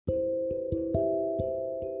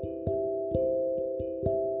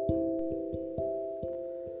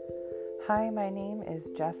Hi, my name is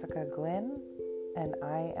Jessica Glynn, and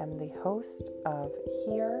I am the host of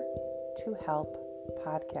Here to Help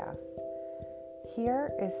podcast.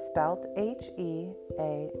 Here is spelt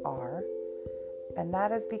H-E-A-R, and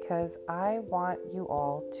that is because I want you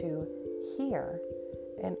all to hear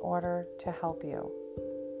in order to help you.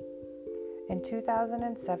 In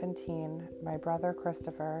 2017, my brother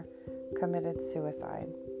Christopher committed suicide.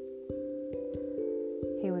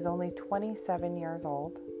 He was only 27 years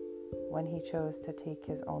old when he chose to take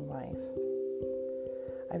his own life.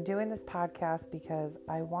 I'm doing this podcast because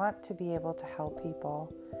I want to be able to help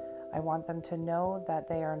people. I want them to know that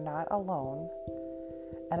they are not alone.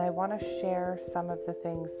 And I want to share some of the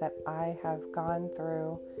things that I have gone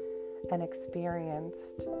through and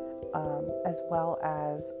experienced, as well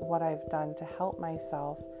as what I've done to help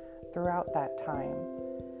myself throughout that time.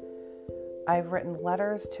 I've written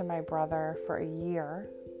letters to my brother for a year,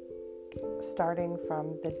 starting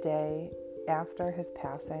from the day after his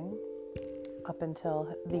passing up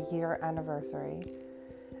until the year anniversary.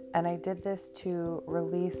 And I did this to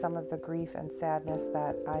release some of the grief and sadness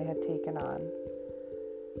that I had taken on.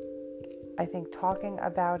 I think talking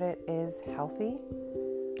about it is healthy,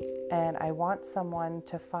 and I want someone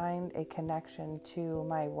to find a connection to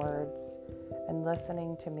my words and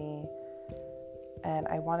listening to me. And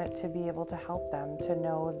I want it to be able to help them to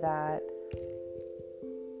know that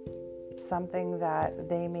something that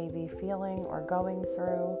they may be feeling or going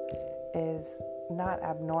through is not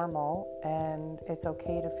abnormal, and it's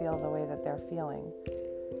okay to feel the way that they're feeling.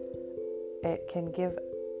 It can give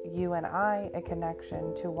you and I a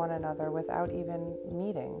connection to one another without even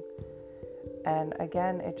meeting. And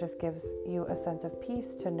again, it just gives you a sense of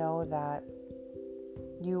peace to know that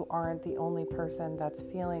you aren't the only person that's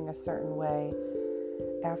feeling a certain way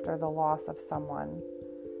after the loss of someone.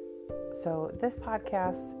 So this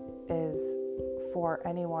podcast is for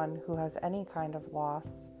anyone who has any kind of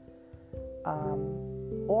loss,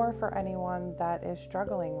 or for anyone that is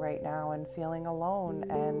struggling right now and feeling alone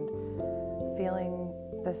and feeling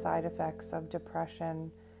the side effects of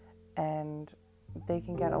depression, and they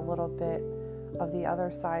can get a little bit of the other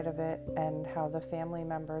side of it and how the family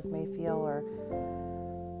members may feel or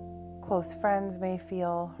close friends may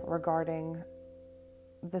feel regarding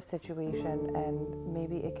the situation, and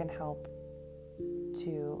maybe it can help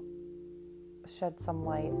to shed some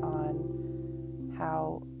light on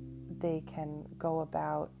how they can go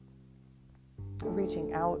about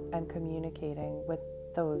reaching out and communicating with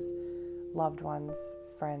those loved ones,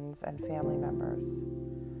 friends, and family members.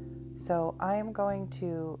 So I am going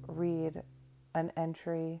to read an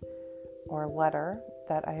entry or letter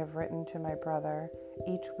that I have written to my brother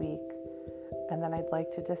each week, and then I'd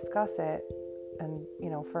like to discuss it and,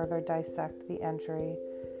 further dissect the entry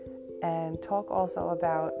and talk also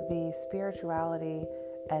about the spirituality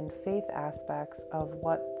and faith aspects of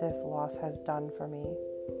what this loss has done for me.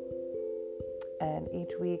 And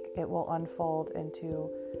each week it will unfold into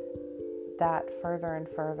that further and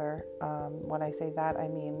further. When I say that, I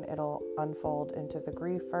mean it'll unfold into the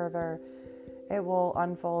grief further. It will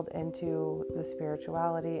unfold into the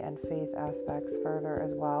spirituality and faith aspects further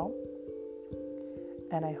as well.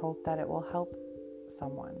 And I hope that it will help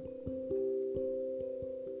someone.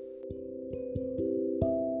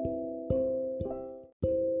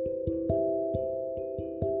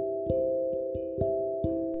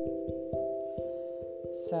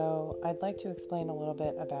 So I'd like to explain a little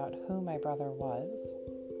bit about who my brother was.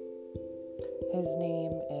 His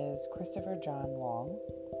name is Christopher John Long.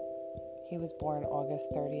 He was born August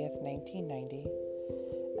 30th, 1990,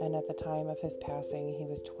 and at the time of his passing, he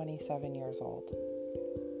was 27 years old.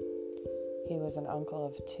 He was an uncle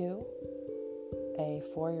of two, a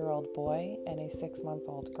 4-year-old boy and a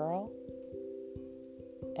 6-month-old girl,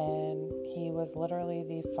 and he was literally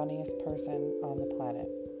the funniest person on the planet.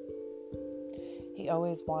 He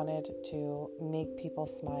always wanted to make people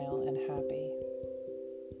smile and happy.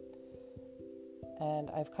 And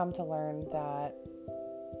I've come to learn that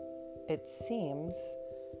it seems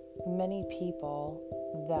many people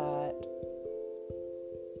that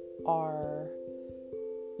are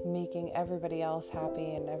making everybody else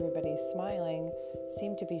happy and everybody smiling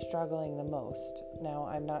seem to be struggling the most. Now,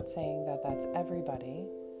 I'm not saying that that's everybody,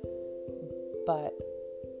 but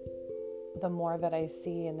the more that I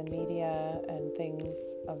see in the media and things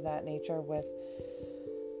of that nature with,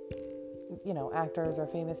 actors or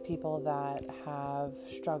famous people that have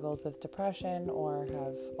struggled with depression or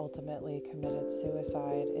have ultimately committed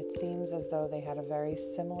suicide, it seems as though they had a very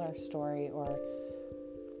similar story or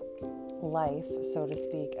life, so to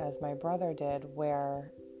speak, as my brother did,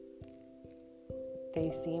 where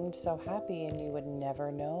they seemed so happy and you would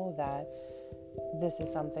never know that this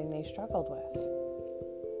is something they struggled with.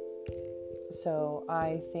 So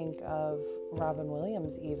I think of Robin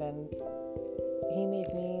Williams even. He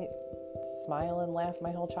made me smile and laugh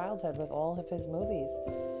my whole childhood with all of his movies.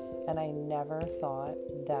 And I never thought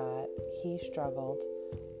that he struggled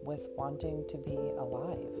with wanting to be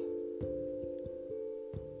alive.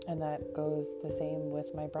 And that goes the same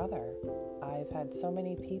with my brother. I've had so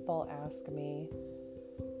many people ask me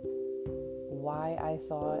why I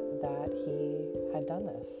thought that he had done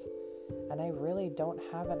this. And I really don't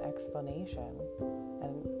have an explanation.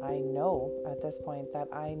 And I know at this point that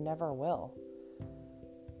I never will.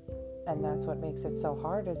 And that's what makes it so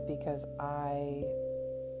hard, is because I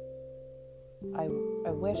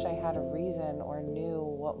wish I had a reason or knew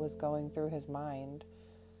what was going through his mind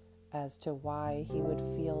as to why he would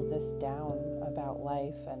feel this down about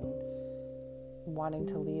life and wanting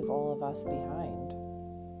to leave all of us behind.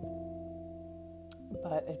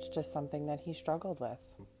 But it's just something that he struggled with.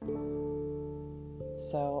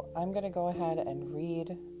 So I'm going to go ahead and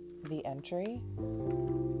read the entry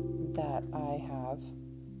that I have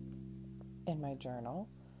in my journal.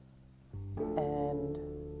 And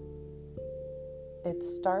it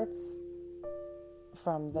starts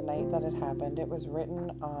from the night that it happened. It was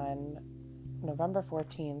written on November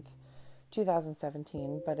 14th,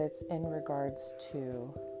 2017, but it's in regards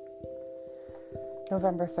to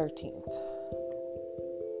November 13th.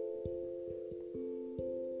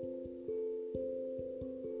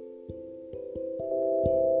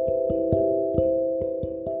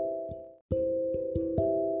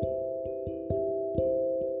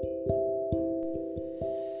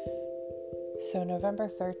 So November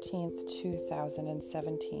 13th,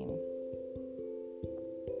 2017.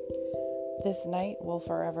 This night will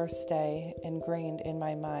forever stay ingrained in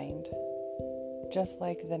my mind, just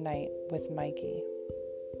like the night with Mikey.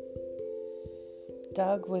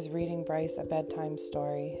 Doug was reading Bryce a bedtime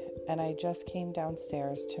story, and I just came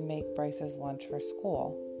downstairs to make Bryce's lunch for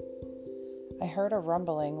school. I heard a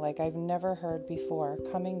rumbling like I've never heard before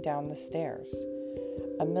coming down the stairs.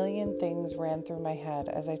 A million things ran through my head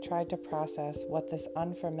as I tried to process what this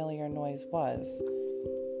unfamiliar noise was.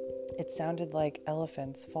 It sounded like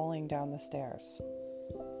elephants falling down the stairs.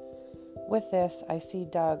 With this, I see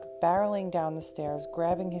Doug barreling down the stairs,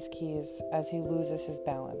 grabbing his keys as he loses his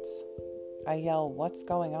balance. I yell, "What's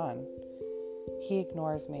going on?" He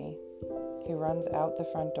ignores me. He runs out the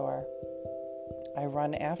front door. I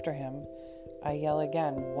run after him. I yell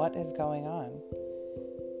again, "What is going on?"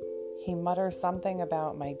 He mutters something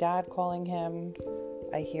about my dad calling him.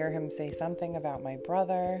 I hear him say something about my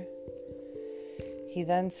brother. He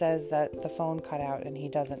then says that the phone cut out and he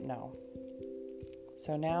doesn't know.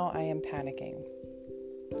 So now I am panicking.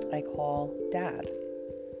 I call Dad.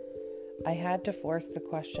 I had to force the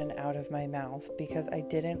question out of my mouth because I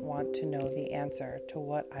didn't want to know the answer to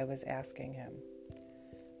what I was asking him.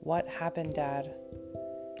 "What happened, Dad?"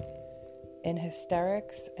 In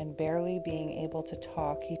hysterics and barely being able to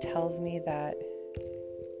talk, he tells me that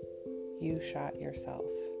you shot yourself.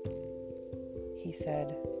 He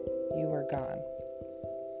said, "You were gone."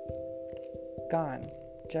 Gone.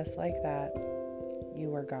 Just like that, you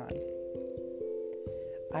were gone.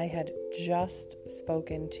 I had just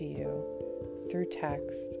spoken to you through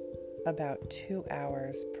text about 2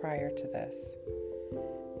 hours prior to this.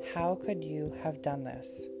 How could you have done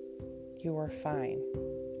this? You were fine.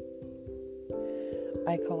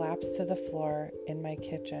 I collapsed to the floor in my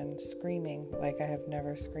kitchen, screaming like I have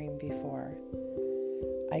never screamed before.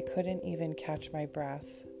 I couldn't even catch my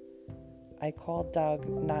breath. I called Doug,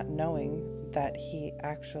 not knowing that he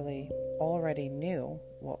actually already knew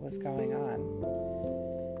what was going on.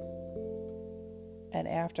 And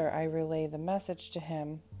after I relayed the message to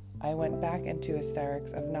him, I went back into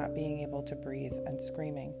hysterics of not being able to breathe and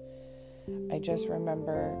screaming. I just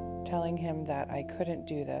remember telling him that I couldn't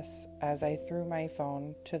do this as I threw my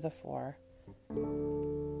phone to the floor.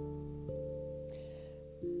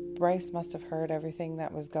 Bryce must have heard everything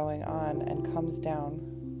that was going on and comes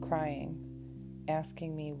down, crying,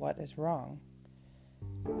 asking me what is wrong.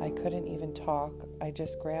 I couldn't even talk. I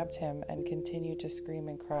just grabbed him and continued to scream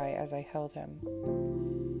and cry as I held him.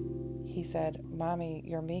 He said, "Mommy,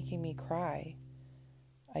 you're making me cry."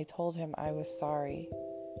 I told him I was sorry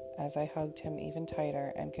as I hugged him even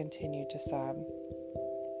tighter and continued to sob.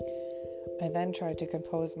 I then tried to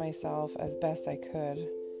compose myself as best I could,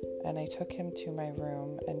 and I took him to my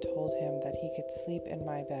room and told him that he could sleep in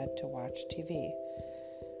my bed to watch TV.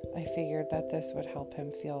 I figured that this would help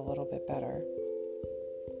him feel a little bit better.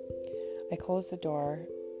 I closed the door,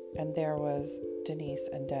 and there was Denise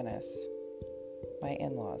and Dennis, my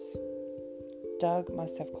in-laws. Doug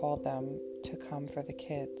must have called them to come for the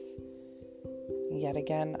kids. Yet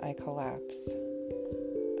again, I collapse.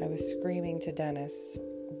 I was screaming to Dennis,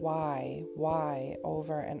 why,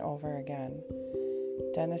 over and over again.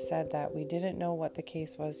 Dennis said that we didn't know what the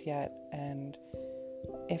case was yet, and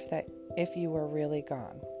if you were really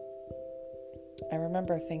gone. I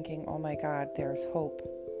remember thinking, oh my God, there's hope.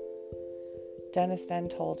 Dennis then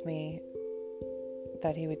told me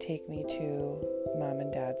that he would take me to Mom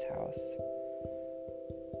and Dad's house.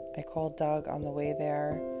 I called Doug on the way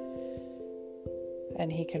there,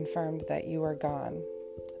 and he confirmed that you were gone,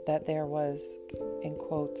 that there was, in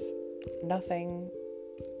quotes, nothing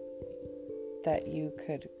that you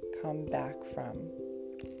could come back from.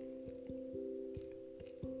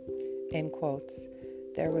 In quotes,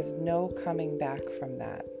 there was no coming back from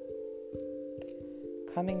that.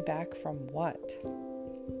 Coming back from what?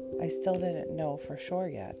 I still didn't know for sure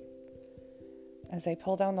yet. As I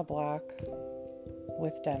pull down the block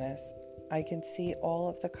with Dennis, I can see all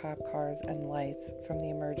of the cop cars and lights from the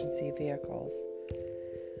emergency vehicles.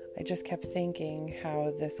 I just kept thinking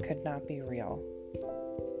how this could not be real.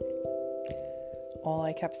 All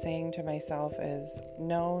I kept saying to myself is,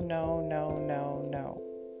 no, no, no, no, no.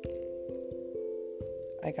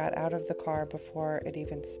 I got out of the car before it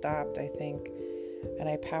even stopped, I think, and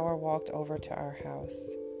I power walked over to our house.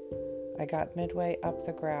 I got midway up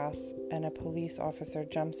the grass, and a police officer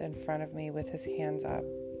jumps in front of me with his hands up.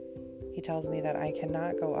 He tells me that I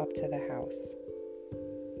cannot go up to the house.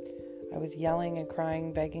 I was yelling and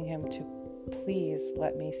crying, begging him to please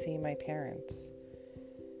let me see my parents.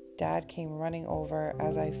 Dad came running over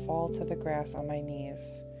as I fall to the grass on my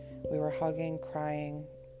knees. We were hugging, crying,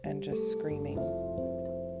 and just screaming.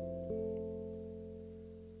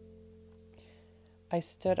 I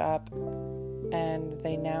stood up, and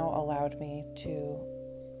they now allowed me to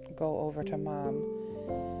go over to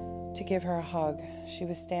Mom to give her a hug. She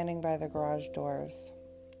was standing by the garage doors.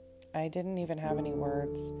 I didn't even have any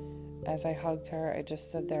words. As I hugged her, I just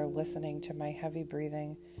stood there listening to my heavy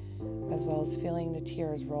breathing, as well as feeling the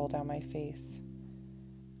tears roll down my face.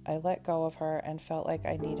 I let go of her and felt like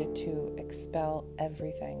I needed to expel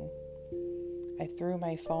everything. I threw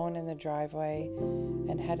my phone in the driveway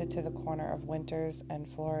and headed to the corner of Winters and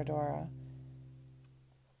Floridora.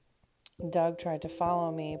 Doug tried to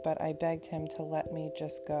follow me, but I begged him to let me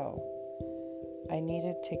just go. I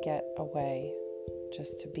needed to get away,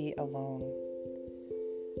 just to be alone.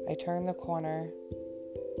 I turn the corner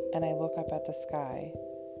and I look up at the sky.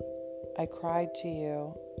 I cried to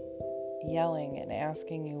you, yelling and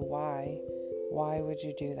asking you why. Why would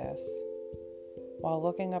you do this? While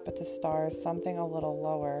looking up at the stars, something a little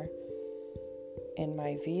lower in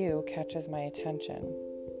my view catches my attention.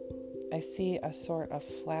 I see a sort of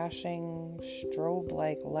flashing,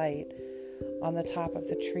 strobe-like light on the top of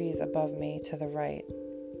the trees above me to the right.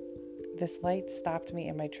 This light stopped me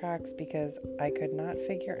in my tracks because I could not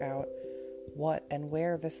figure out what and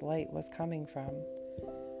where this light was coming from.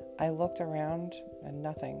 I looked around and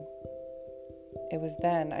nothing. It was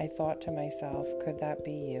then I thought to myself, could that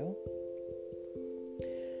be you?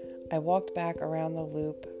 I walked back around the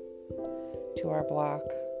loop to our block.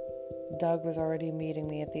 Doug was already meeting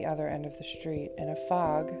me at the other end of the street. In a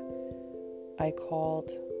fog, I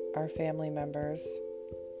called our family members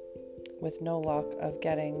with no luck of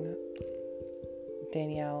getting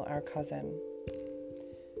Danielle, our cousin.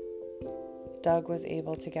 Doug was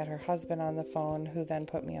able to get her husband on the phone, who then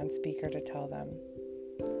put me on speaker to tell them.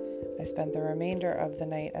 I spent the remainder of the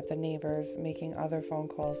night at the neighbors, making other phone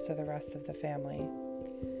calls to the rest of the family.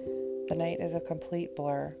 The night is a complete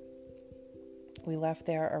blur. We left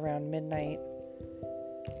there around midnight,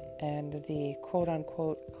 and the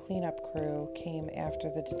quote-unquote cleanup crew came after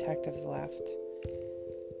the detectives left.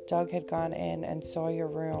 Doug had gone in and saw your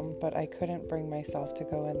room, but I couldn't bring myself to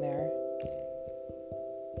go in there.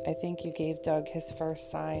 I think you gave Doug his first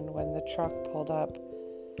sign when the truck pulled up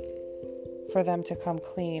for them to come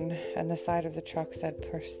clean, and the side of the truck said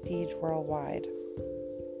Prestige Worldwide.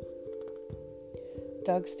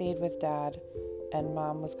 Doug stayed with Dad, and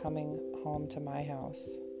Mom was coming home to my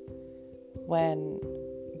house. When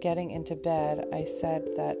getting into bed, I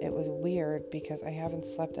said that it was weird because I haven't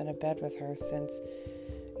slept in a bed with her since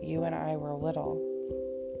you and I were little.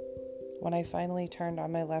 When I finally turned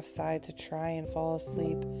on my left side to try and fall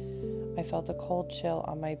asleep, I felt a cold chill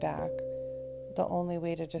on my back. The only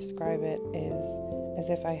way to describe it is as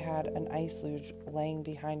if I had an ice luge laying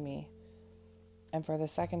behind me. And for the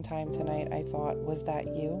second time tonight, I thought, was that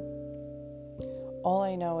you? All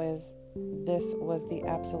I know is this was the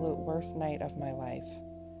absolute worst night of my life.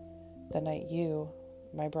 The night you,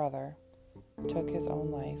 my brother, took his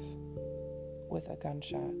own life with a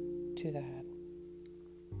gunshot to the head.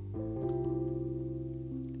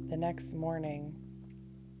 The next morning,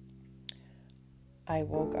 I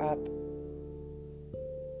woke up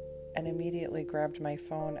and immediately grabbed my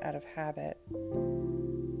phone out of habit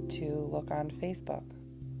to look on Facebook.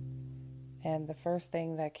 And the first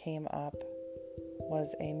thing that came up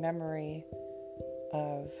was a memory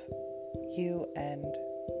of you and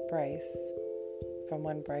Bryce from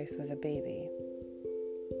when Bryce was a baby.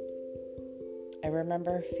 I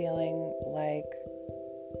remember feeling like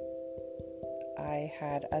I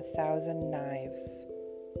had 1,000 knives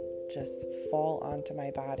just fall onto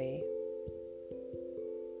my body.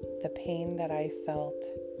 The pain that I felt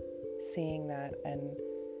seeing that and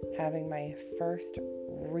having my first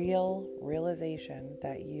real realization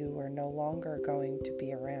that you were no longer going to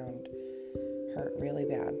be around hurt really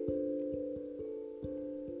bad.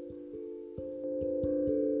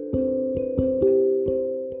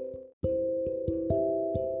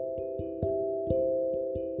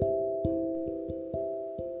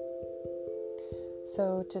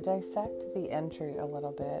 So to dissect the entry a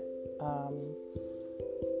little bit,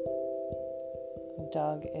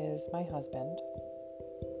 Doug is my husband,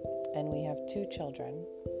 and we have 2 children,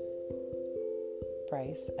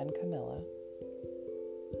 Bryce and Camilla.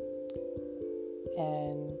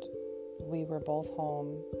 And we were both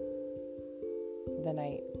home the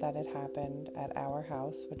night that it happened at our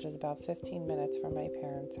house, which is about 15 minutes from my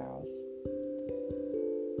parents' house.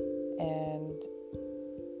 And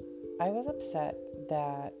I was upset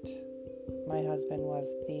that my husband was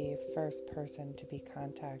the first person to be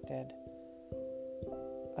contacted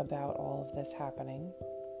about all of this happening.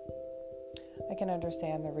 I can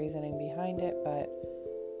understand the reasoning behind it, but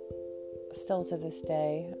still to this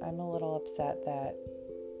day, I'm a little upset that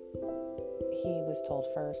he was told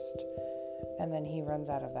first, and then he runs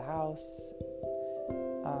out of the house,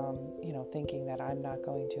 thinking that I'm not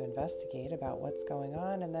going to investigate about what's going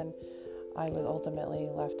on, and then I was ultimately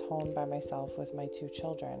left home by myself with my 2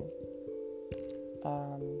 children.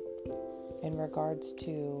 In regards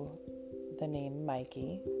to the name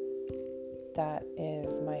Mikey, that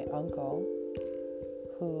is my uncle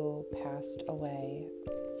who passed away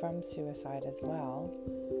from suicide as well.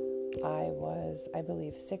 I was, I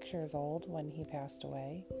believe, 6 years old when he passed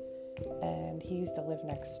away, and he used to live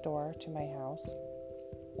next door to my house.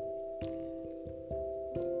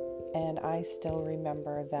 And I still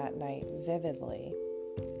remember that night vividly.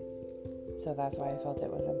 So that's why I felt it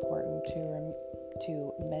was important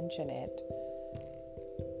to mention it,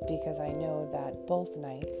 because I know that both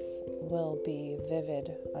nights will be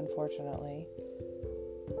vivid, unfortunately,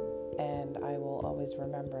 and I will always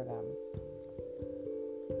remember them.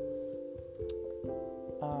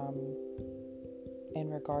 In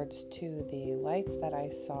regards to the lights that I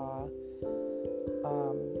saw,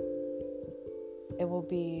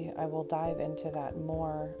 I will dive into that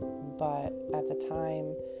more, but at the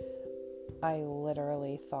time, I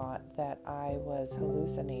literally thought that I was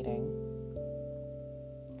hallucinating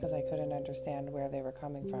because I couldn't understand where they were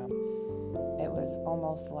coming from. It was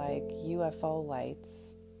almost like UFO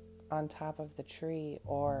lights on top of the tree,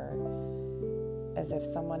 or as if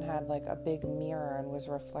someone had like a big mirror and was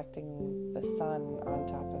reflecting the sun on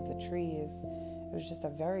top of the trees. It was just a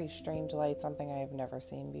very strange light, something I have never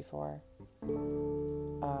seen before.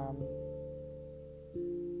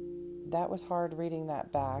 That was hard reading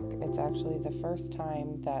that back. It's actually the first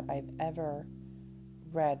time that I've ever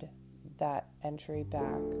read that entry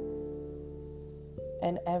back.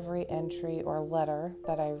 And every entry or letter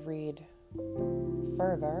that I read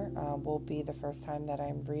further will be the first time that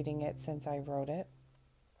I'm reading it since I wrote it.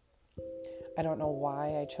 I don't know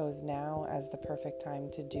why I chose now as the perfect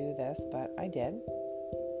time to do this, but I did.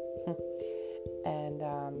 And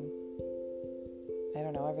I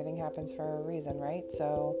don't know, everything happens for a reason, right?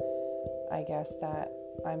 So I guess that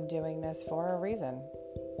I'm doing this for a reason.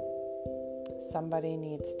 Somebody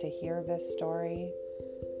needs to hear this story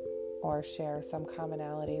or share some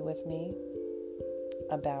commonality with me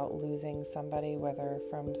about losing somebody, whether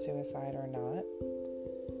from suicide or not.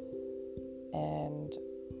 And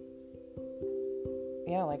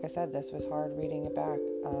yeah, like I said, this was hard reading it back.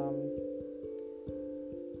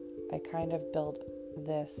 I kind of built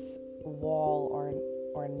this wall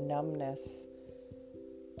or numbness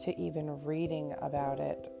to even reading about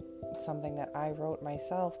it, something that I wrote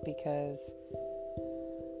myself, because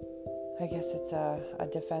I guess it's a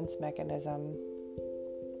defense mechanism,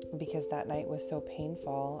 because that night was so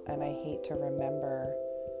painful, and I hate to remember,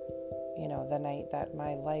 the night that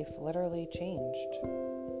my life literally changed,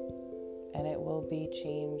 and it will be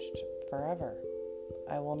changed forever.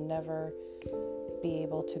 I will never be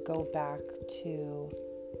able to go back to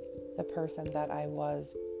the person that I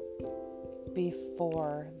was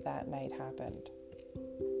before that night happened.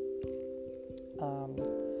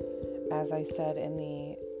 as I said in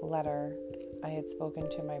the letter, I had spoken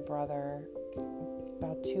to my brother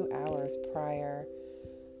about 2 hours prior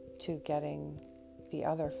to getting the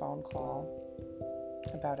other phone call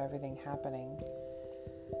about everything happening.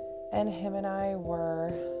 And him and I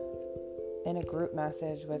were in a group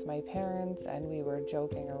message with my parents, and we were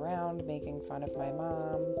joking around, making fun of my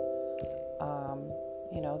mom,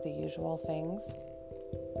 the usual things.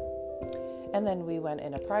 And then we went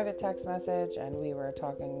in a private text message, and we were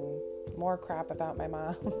talking more crap about my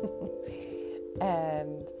mom.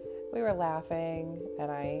 And we were laughing, and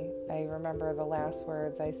I remember the last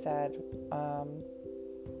words I said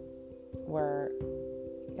were,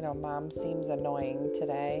 Mom seems annoying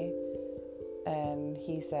today. And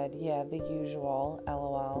he said, yeah, the usual,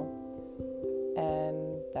 LOL.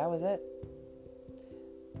 And that was it.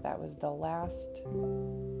 That was the last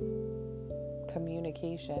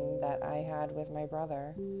communication that I had with my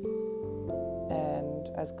brother. And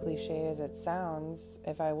as cliche as it sounds,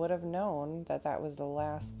 if I would have known that that was the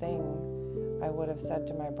last thing I would have said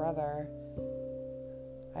to my brother,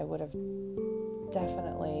 I would have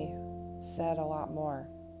definitely said a lot more.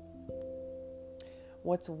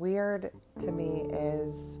 What's weird to me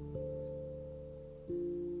is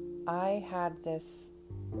I had this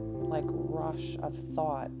rush of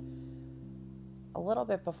thought a little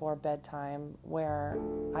bit before bedtime where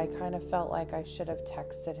I kind of felt like I should have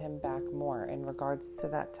texted him back more in regards to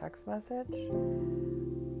that text message.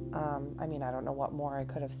 I don't know what more I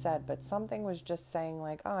could have said, but something was just saying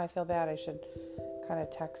I feel bad, I should kind of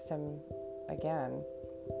text him again.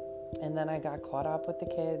 And then I got caught up with the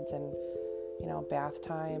kids and bath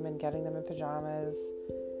time and getting them in pajamas,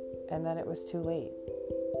 and then it was too late.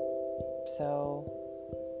 So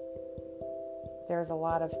there's a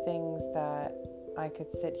lot of things that I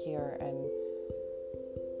could sit here and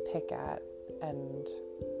pick at and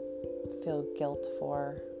feel guilt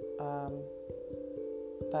for,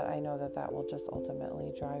 but I know that will just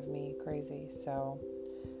ultimately drive me crazy, so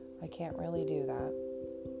I can't really do that.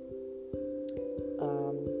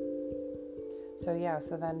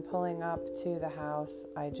 So then pulling up to the house,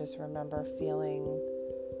 I just remember feeling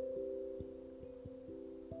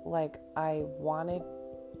like I wanted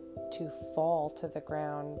to fall to the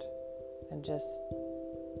ground and just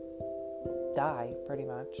die pretty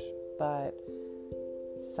much, but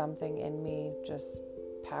something in me just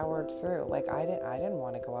powered through. I didn't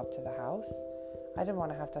want to go up to the house. I didn't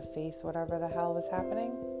want to have to face whatever the hell was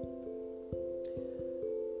happening,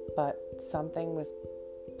 but something was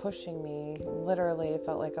pushing me. Literally, it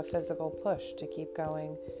felt like a physical push to keep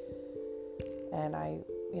going. And I,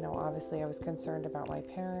 obviously I was concerned about my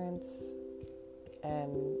parents and,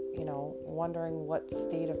 wondering what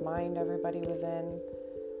state of mind everybody was in.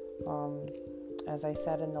 As I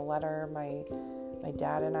said in the letter, my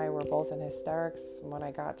dad and I were both in hysterics. When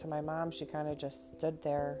I got to my mom, she kind of just stood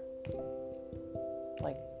there,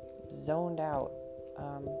 zoned out.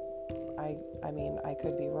 I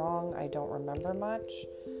could be wrong. I don't remember much,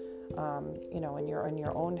 and you're in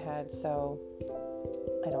your own head, so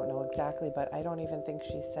I don't know exactly, but I don't even think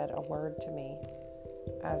she said a word to me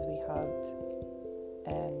as we hugged.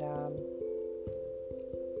 And,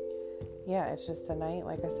 it's just a night,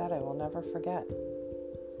 like I said, I will never forget.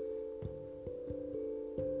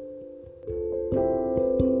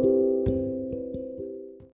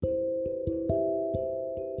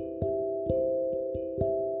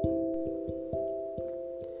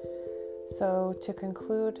 So to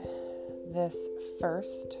conclude this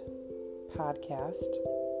first podcast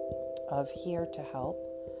of Here to Help,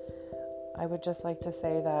 I would just like to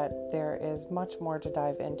say that there is much more to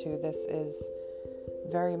dive into. This is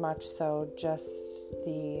very much so just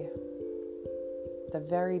the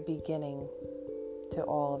very beginning to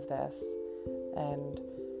all of this. And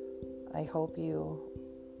I hope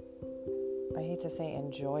I hate to say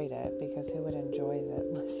enjoyed it, because who would enjoy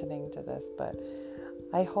listening to this, but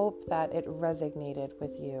I hope that it resonated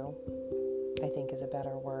with you, I think is a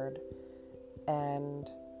better word. And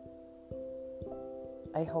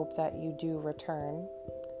I hope that you do return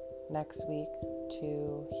next week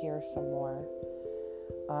to hear some more.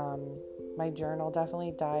 My journal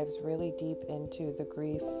definitely dives really deep into the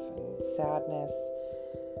grief and sadness,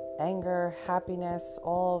 anger, happiness,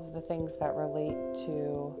 all of the things that relate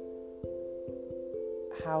to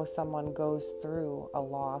how someone goes through a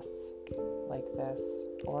loss like this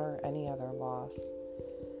or any other loss.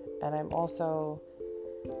 And I'm also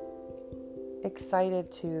excited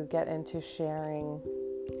to get into sharing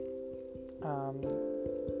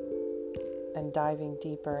and diving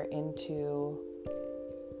deeper into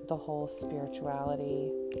the whole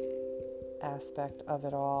spirituality aspect of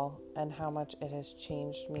it all, and how much it has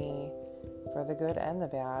changed me for the good and the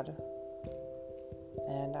bad.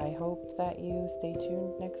 I hope that you stay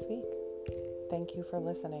tuned next week. Thank you for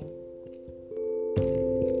listening.